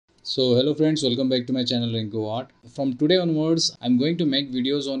So hello friends, welcome back to my channel Rinko Art. From today onwards, I'm going to make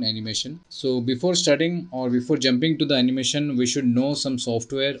videos on animation. So before starting or before jumping to the animation, we should know some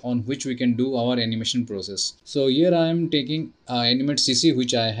software on which we can do our animation process. So here I am taking Animate CC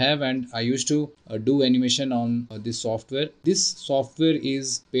which I have, and I used to do animation on this software. This software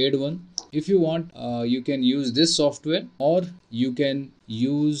is paid one. If you want, you can use this software, or you can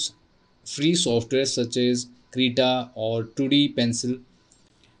use free software such as Krita or 2D Pencil.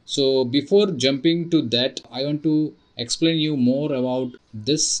 So before jumping to that, I want to explain you more about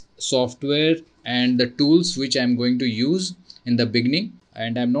this software and the tools which I'm going to use in the beginning.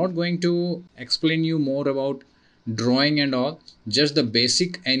 And I'm not going to explain you more about drawing and all, just the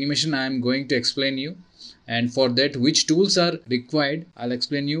basic animation I'm going to explain you. And for that, which tools are required, I'll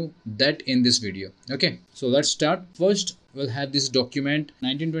explain you that in this video. Okay, so let's start. First, we'll have this document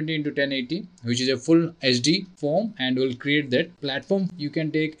 1920 into 1080, which is a full HD form, and we'll create that platform. You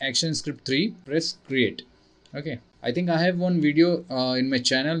can take action script 3, press create. Okay, I think I have one video in my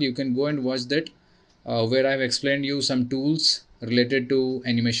channel. You can go and watch that, where I've explained you some tools related to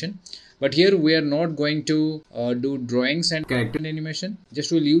animation. But here we are not going to do drawings and character animation.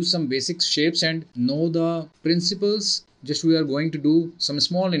 Just we'll use some basic shapes and know the principles. Just we are going to do some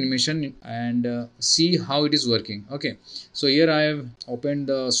small animation and see how it is working. Okay, so here I have opened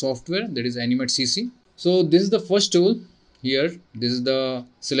the software, that is Animate CC. So this is the first tool. Here this is the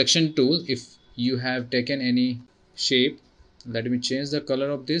selection tool. If you have taken any shape, let me change the color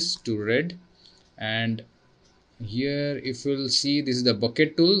of this to red. And here if you'll see, this is the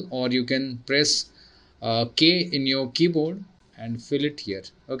bucket tool, or you can press K in your keyboard and fill it here.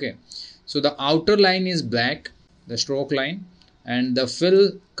 Okay, so the outer line is black, the stroke line, and the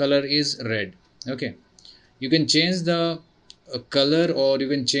fill color is red. Okay, you can change the color, or you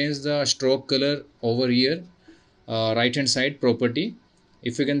can change the stroke color over here, right hand side property.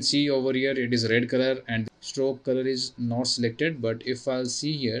 If you can see over here, it is red color and stroke color is not selected. But if I'll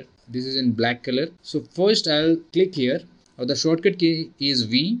see here, this is in black color. So first I'll click here, or the shortcut key is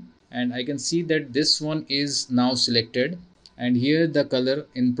V, and I can see that this one is now selected. And here the color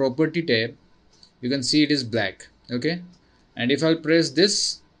in property tab, you can see it is black. Okay, and if I'll press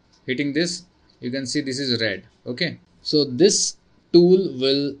this, hitting this, you can see this is red. Okay, so this tool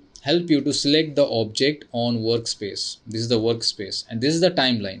will help you to select the object on workspace. This is the workspace, and this is the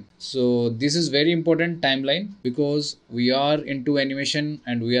timeline. So this is very important, timeline, because we are into animation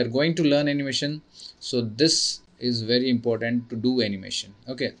and we are going to learn animation. So this is very important to do animation.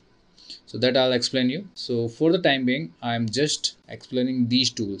 Okay, so that I'll explain you. So for the time being, I'm just explaining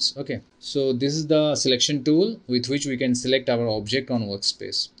these tools. Okay, so this is the selection tool with which we can select our object on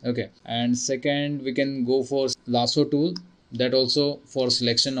workspace. Okay, and second, we can go for lasso tool, that also for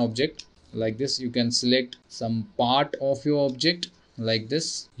selection object. Like this, you can select some part of your object like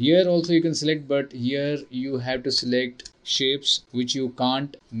this. Here also you can select, but here you have to select shapes which you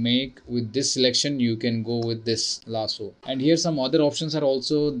can't make with this selection. You can go with this lasso. And here some other options are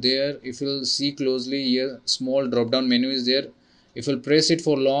also there. If you'll see closely here, small drop down menu is there. If you'll press it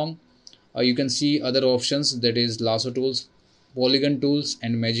for long, you can see other options, that is lasso tools, polygon tools,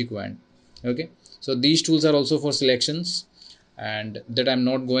 and magic wand. Okay, so these tools are also for selections, and that I'm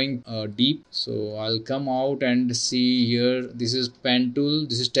not going deep. So I'll come out and see here, this is pen tool,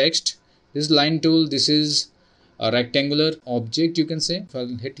 this is text, this is line tool, this is a rectangular object, you can say. If I'll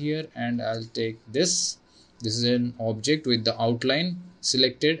hit here and I'll take this, this is an object with the outline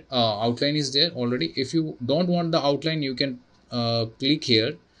selected. Outline is there already. If you don't want the outline, you can click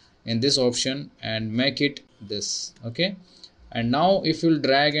here in this option and make it this. Okay, and now if you'll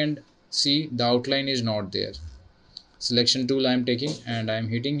drag and see, the outline is not there. Selection tool I am taking and I am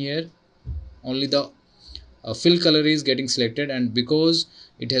hitting here, only the fill color is getting selected, and because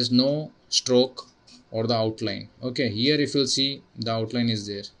it has no stroke or the outline. Okay, here if you'll see, the outline is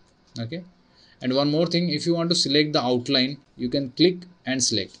there. Okay, and one more thing, if you want to select the outline, you can click and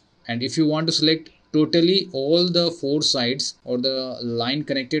select. And if you want to select totally all the four sides or the line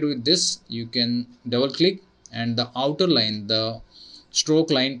connected with this, you can double click, and the outer line, the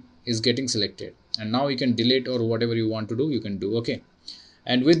stroke line, is getting selected. And now you can delete, or whatever you want to do, you can do. Okay,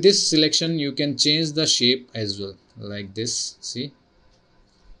 and with this selection you can change the shape as well, like this. See,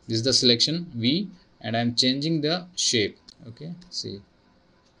 this is the selection V, and I'm changing the shape. Okay, see,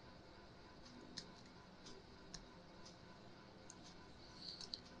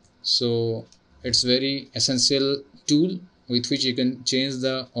 so it's very essential tool with which you can change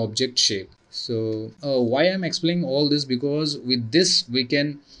the object shape. So why I'm explaining all this, because with this we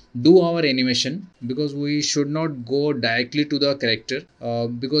can do our animation, because we should not go directly to the character,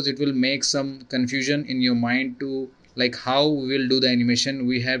 because it will make some confusion in your mind to like how we will do the animation,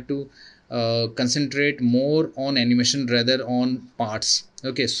 we have to concentrate more on animation rather on parts.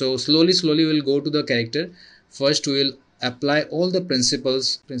 Okay, so slowly we'll go to the character. First we will apply all the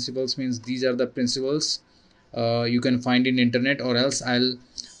principles means these are the principles you can find in internet, or else I'll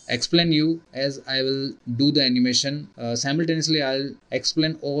explain you as I will do the animation. Simultaneously I'll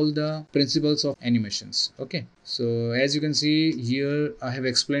explain all the principles of animations. Okay, so as you can see here, I have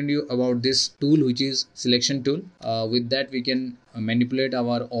explained you about this tool, which is selection tool. With that we can manipulate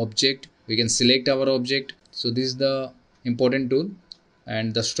our object, we can select our object. So this is the important tool,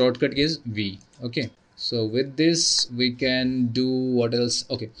 and the shortcut is V. Okay, so with this we can do what else.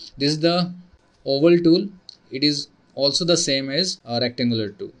 Okay, this is the oval tool. It is also the same as a rectangular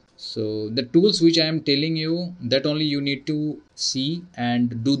tool. So the tools which I am telling you, that only you need to see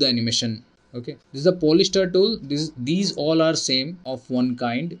and do the animation. Okay, this is the polyster tool. These all are same of one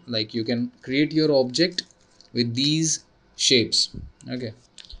kind, like you can create your object with these shapes. Okay,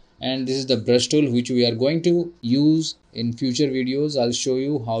 and this is the brush tool which we are going to use in future videos. I'll show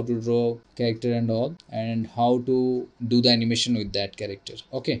you how to draw character and all, and how to do the animation with that character.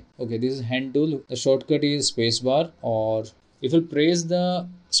 Okay, this is hand tool. The shortcut is spacebar, or if you press the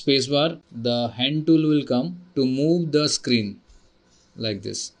spacebar, the hand tool will come to move the screen like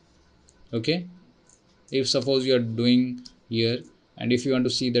this. Okay, if suppose you are doing here, and if you want to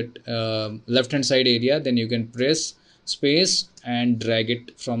see that left hand side area, then you can press space and drag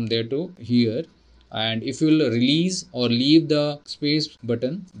it from there to here. And if you will release or leave the space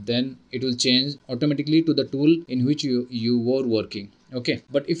button, then it will change automatically to the tool in which you were working. Okay,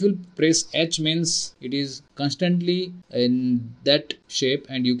 but if you press H, means it is constantly in that shape,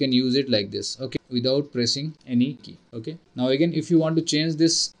 and you can use it like this. Okay, without pressing any key. Okay, now again, if you want to change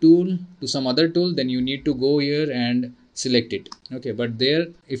this tool to some other tool, then you need to go here and select it. Okay, but there,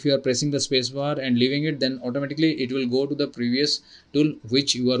 if you are pressing the spacebar and leaving it, then automatically it will go to the previous tool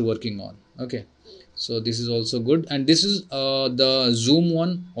which you are working on. Okay, so this is also good. And this is the zoom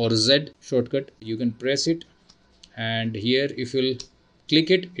one, or Z shortcut. You can press it, and here if you'll click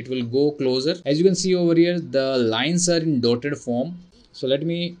it, it will go closer. As you can see over here, the lines are in dotted form. So let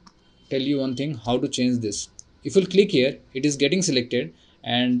me tell you one thing, how to change this. If you'll click here, it is getting selected,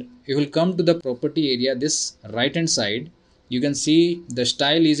 and you will come to the property area, this right hand side. You can see the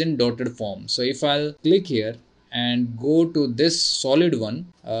style is in dotted form. So if I'll click here and go to this solid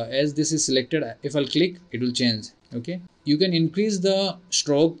one, as this is selected, if I'll click, it will change. Okay, you can increase the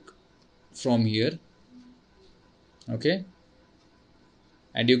stroke from here. Okay,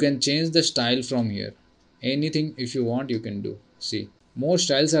 and you can change the style from here. Anything if you want, you can do. See, more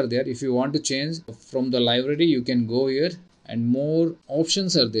styles are there. If you want to change from the library, you can go here, and more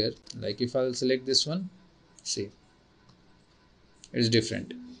options are there. Like if I'll select this one, see, it's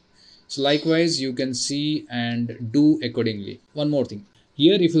different. So likewise, you can see and do accordingly. One more thing,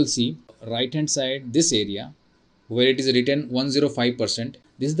 here if you'll see right hand side, this area where it is written 105%,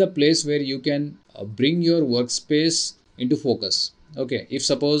 this is the place where you can bring your workspace into focus. Okay, if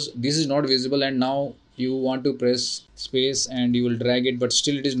suppose this is not visible, and now you want to press space and you will drag it, but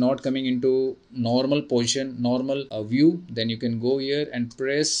still it is not coming into normal position, normal view, then you can go here and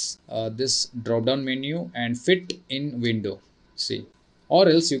press this drop down menu and fit in window. See, or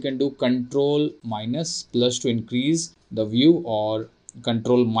else you can do control minus plus to increase the view, or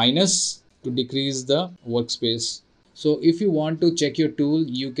control minus to decrease the workspace. So if you want to check your tool,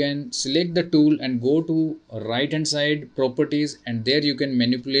 you can select the tool and go to right hand side properties, and there you can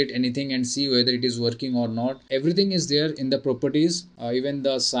manipulate anything and see whether it is working or not. Everything is there in the properties, even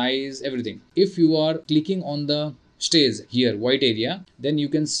the size, everything. If you are clicking on the stage here, white area, then you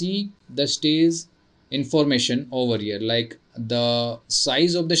can see the stage information over here, like the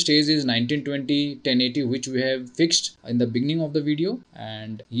size of the stage is 1920 1080, which we have fixed in the beginning of the video,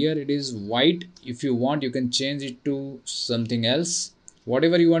 and here it is white. If you want, you can change it to something else.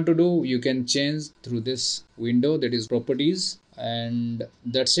 Whatever you want to do, you can change through this window, that is properties, and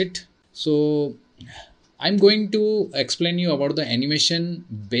that's it. So I'm going to explain you about the animation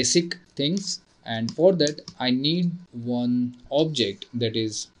basic things, and for that I need one object, that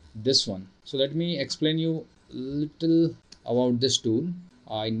is this one. So let me explain you little about this tool.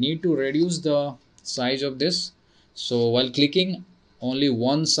 I need to reduce the size of this. So while clicking, only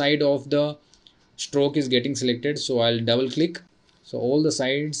one side of the stroke is getting selected, so I'll double click. So all the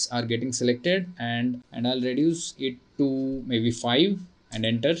sides are getting selected, and I'll reduce it to maybe 5 and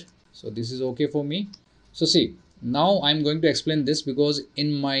enter. So this is okay for me. So see, now I'm going to explain this, because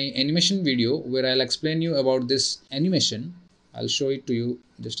in my animation video where I'll explain you about this animation, I'll show it to you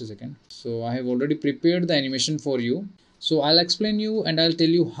just a second. So I have already prepared the animation for you. So I'll explain you and I'll tell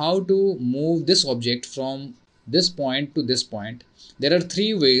you how to move this object from this point to this point. There are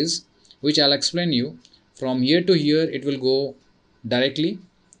three ways which I'll explain you. From here to here it will go directly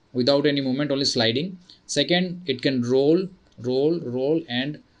without any movement, only sliding. Second, it can roll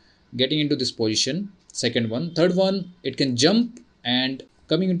and getting into this position. Second one. Third one, it can jump and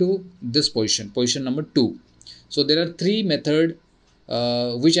coming into this position number 2. So there are three method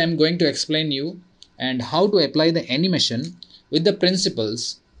which I'm going to explain you, and how to apply the animation with the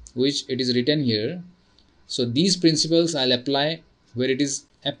principles which it is written here. So these principles I'll apply where it is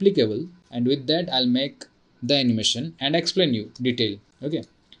applicable, and with that I'll make the animation and explain you detail. Okay.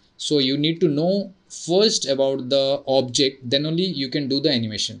 So you need to know first about the object, then only you can do the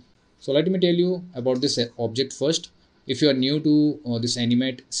animation. So let me tell you about this object first. If you are new to this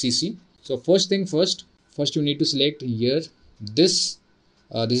Animate CC, so first thing first you need to select here this.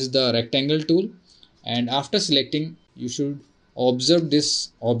 This is the rectangle tool, and after selecting you should observe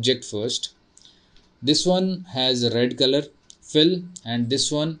this object first. This one has a red color fill, and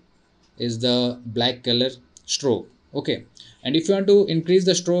this one is the black color stroke. Okay, and if you want to increase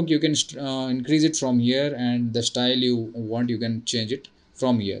the stroke, you can increase it from here, and the style you want you can change it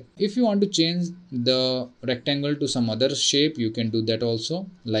from here. If you want to change the rectangle to some other shape, you can do that also,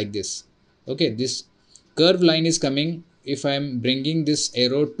 like this. Okay, this curved line is coming. If I am bringing this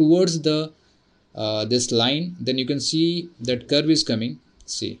arrow towards the this line, then you can see that curve is coming.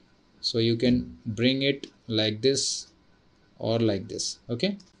 See, so you can bring it like this or like this.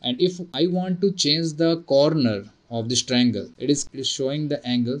 Okay, and if I want to change the corner of this triangle, it is showing the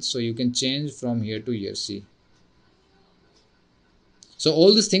angle, so you can change from here to here. See, so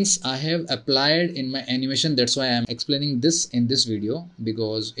all these things I have applied in my animation. That's why I am explaining this in this video,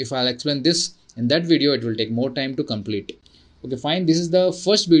 because if I'll explain this in that video, it will take more time to complete. Okay, fine. This is the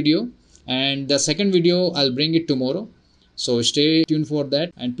first video, and the second video I'll bring it tomorrow. So stay tuned for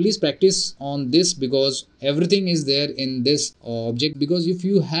that, and please practice on this, because everything is there in this object. Because if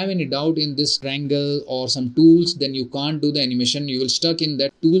you have any doubt in this triangle or some tools, then you can't do the animation. You will stuck in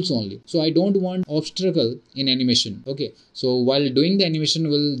that tools only. So I don't want obstacle in animation. Okay, so while doing the animation,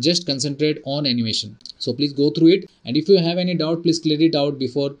 we'll just concentrate on animation. So please go through it, and if you have any doubt, please clear it out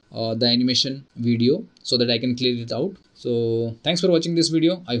before the animation video, so that I can clear it out. So thanks for watching this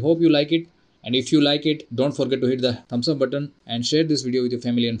video. I hope you like it. And if you like it, don't forget to hit the thumbs up button and share this video with your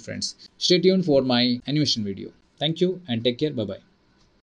family and friends. Stay tuned for my animation video. Thank you and take care. Bye bye.